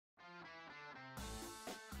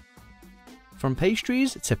From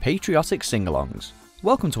pastries to patriotic sing-alongs.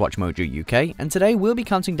 Welcome to Watch Mojo UK, and today we'll be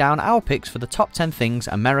counting down our picks for the top 10 things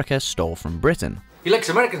America stole from Britain. He likes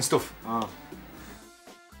American stuff. Oh.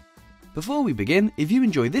 Before we begin, if you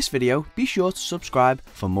enjoy this video, be sure to subscribe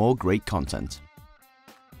for more great content.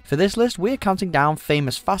 For this list, we're counting down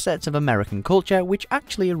famous facets of American culture which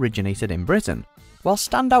actually originated in Britain. While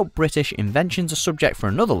standout British inventions are subject for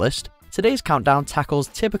another list, today's countdown tackles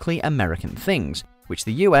typically American things, which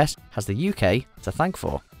the US has the UK to thank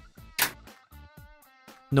for.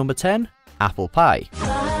 Number 10. Apple pie.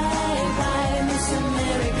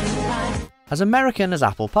 As American as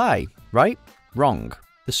apple pie, right? Wrong.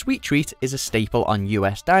 The sweet treat is a staple on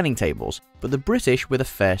US dining tables, but the British were the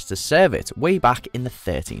first to serve it way back in the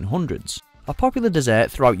 1300s. A popular dessert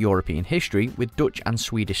throughout European history, with Dutch and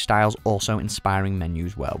Swedish styles also inspiring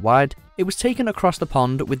menus worldwide, it was taken across the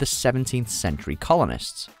pond with the 17th century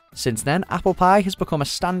colonists. Since then, apple pie has become a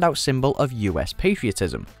standout symbol of US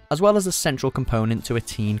patriotism, as well as a central component to a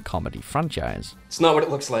teen comedy franchise. It's not what it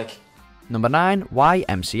looks like. Number 9.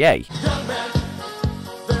 YMCA.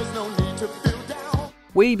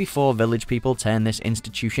 Way before village people turned this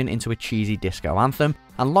institution into a cheesy disco anthem,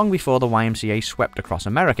 and long before the YMCA swept across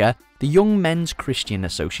America, the Young Men's Christian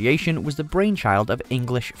Association was the brainchild of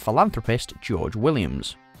English philanthropist George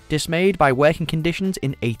Williams. Dismayed by working conditions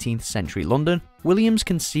in 18th century London, Williams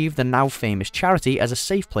conceived the now famous charity as a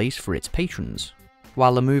safe place for its patrons.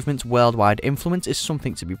 While the movement's worldwide influence is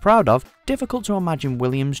something to be proud of, difficult to imagine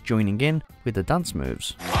Williams joining in with the dance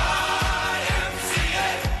moves.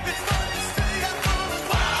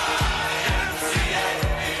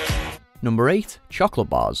 Number 8. Chocolate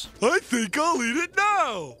bars. I think I'll eat it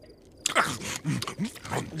now!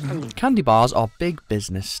 Candy bars are big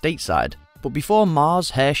business stateside. But before Mars,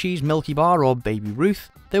 Hershey's, Milky Bar or Baby Ruth,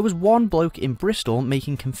 there was one bloke in Bristol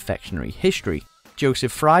making confectionery history.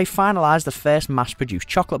 Joseph Fry finalised the first mass-produced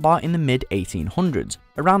chocolate bar in the mid-1800s,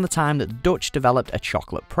 around the time that the Dutch developed a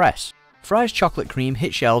chocolate press. Fry's chocolate cream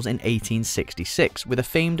hit shelves in 1866 with a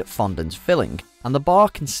famed fondant filling, and the bar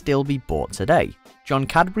can still be bought today. John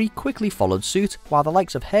Cadbury quickly followed suit, while the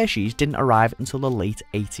likes of Hershey's didn't arrive until the late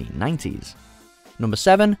 1890s. Number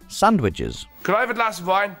 7. Sandwiches. Could I have a glass of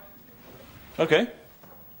wine? Okay,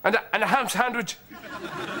 And a ham sandwich?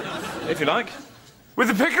 if you like. With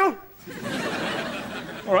a pickle?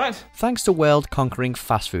 Alright. Thanks to world-conquering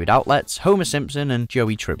fast food outlets, Homer Simpson and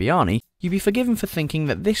Joey Tribbiani, you'd be forgiven for thinking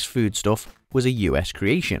that this foodstuff was a US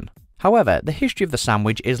creation. However, the history of the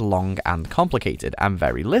sandwich is long and complicated, and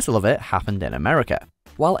very little of it happened in America.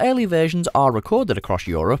 While early versions are recorded across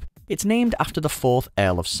Europe, it's named after the 4th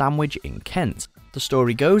Earl of Sandwich in Kent. The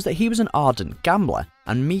story goes that he was an ardent gambler,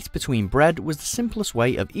 and meat between bread was the simplest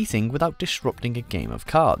way of eating without disrupting a game of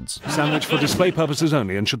cards. Sandwich for display purposes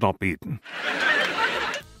only and should not be eaten.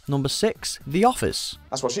 Number 6. The Office.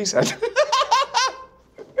 That's what she said.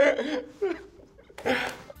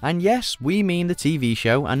 And yes, we mean the TV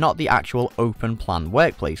show and not the actual open-plan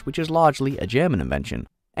workplace, which is largely a German invention.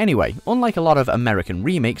 Anyway, unlike a lot of American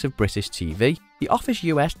remakes of British TV, The Office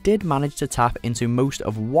US did manage to tap into most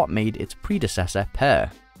of what made its predecessor pair.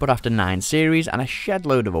 But after 9 series and a shed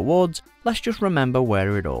load of awards, let's just remember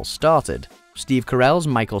where it all started. Steve Carell's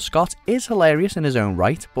Michael Scott is hilarious in his own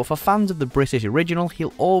right, but for fans of the British original,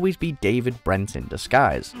 he'll always be David Brent in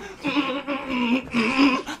disguise.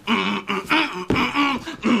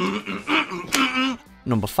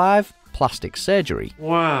 Number 5. Plastic surgery.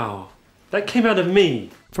 Wow, that came out of me.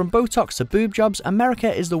 From Botox to boob jobs,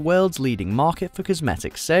 America is the world's leading market for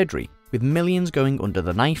cosmetic surgery, with millions going under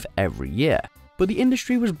the knife every year. But the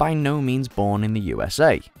industry was by no means born in the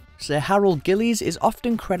USA. Sir Harold Gillies is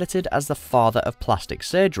often credited as the father of plastic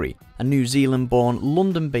surgery, a New Zealand-born,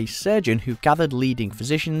 London-based surgeon who gathered leading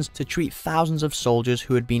physicians to treat thousands of soldiers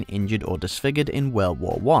who had been injured or disfigured in World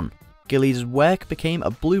War I. Gillies' work became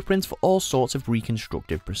a blueprint for all sorts of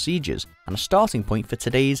reconstructive procedures, and a starting point for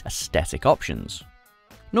today's aesthetic options.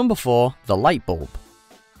 Number 4. The light bulb.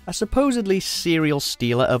 A supposedly serial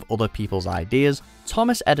stealer of other people's ideas,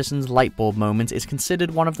 Thomas Edison's light bulb moment is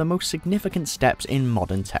considered one of the most significant steps in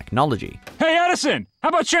modern technology. Hey Edison, how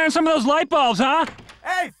about sharing some of those light bulbs, huh?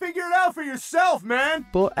 Hey, figure it out for yourself, man!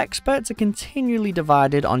 But experts are continually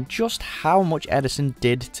divided on just how much Edison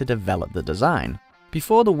did to develop the design.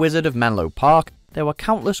 Before the Wizard of Menlo Park, there were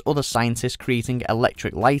countless other scientists creating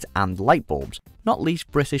electric light and light bulbs, not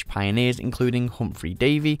least British pioneers including Humphrey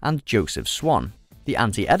Davy and Joseph Swan. The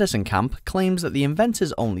anti-Edison camp claims that the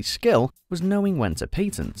inventor's only skill was knowing when to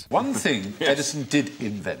patent. One thing Edison did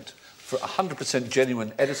invent, for 100%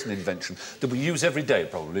 genuine Edison invention, that we use every day,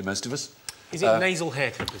 probably, most of us. Is it nasal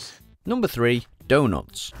hair clippers? Number 3.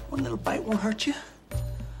 Donuts. One little bite won't hurt you.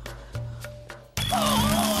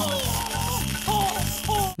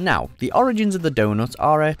 Now, the origins of the donut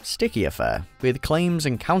are a sticky affair, with claims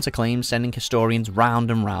and counterclaims sending historians round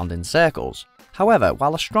and round in circles. However,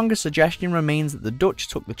 while a stronger suggestion remains that the Dutch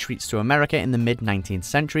took the treats to America in the mid-19th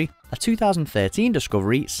century, a 2013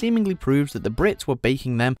 discovery seemingly proves that the Brits were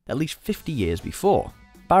baking them at least 50 years before.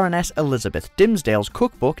 Baroness Elizabeth Dimsdale's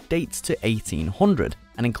cookbook dates to 1800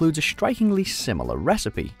 and includes a strikingly similar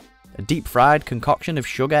recipe. A deep-fried concoction of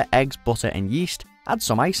sugar, eggs, butter and yeast, add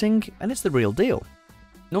some icing, and it's the real deal.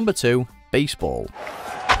 Number 2. Baseball.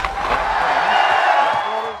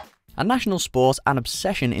 A national sport and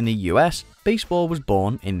obsession in the US, baseball was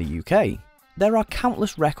born in the UK. There are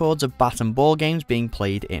countless records of bat and ball games being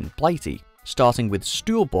played in Blighty, starting with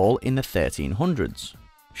stool ball in the 1300s.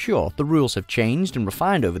 Sure, the rules have changed and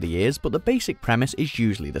refined over the years, but the basic premise is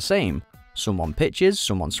usually the same. Someone pitches,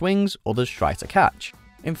 someone swings, others try to catch.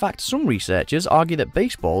 In fact, some researchers argue that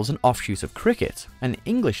baseball is an offshoot of cricket, an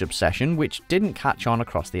English obsession which didn't catch on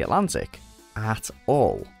across the Atlantic. At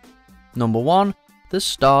all. Number 1. The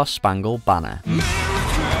Star-Spangled Banner.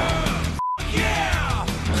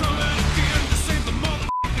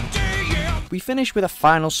 We finish with a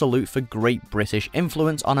final salute for Great British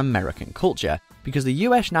influence on American culture, because the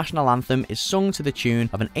US national anthem is sung to the tune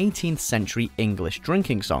of an 18th century English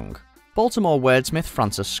drinking song. Baltimore wordsmith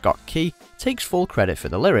Francis Scott Key takes full credit for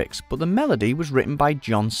the lyrics, but the melody was written by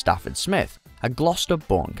John Stafford Smith, a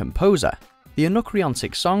Gloucester-born composer. The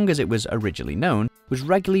Anacreontic song, as it was originally known, was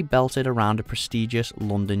regularly belted around a prestigious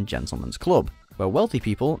London gentleman's club, where wealthy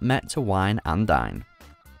people met to wine and dine.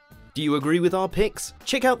 Do you agree with our picks?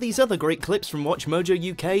 Check out these other great clips from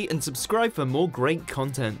WatchMojo UK and subscribe for more great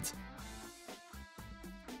content.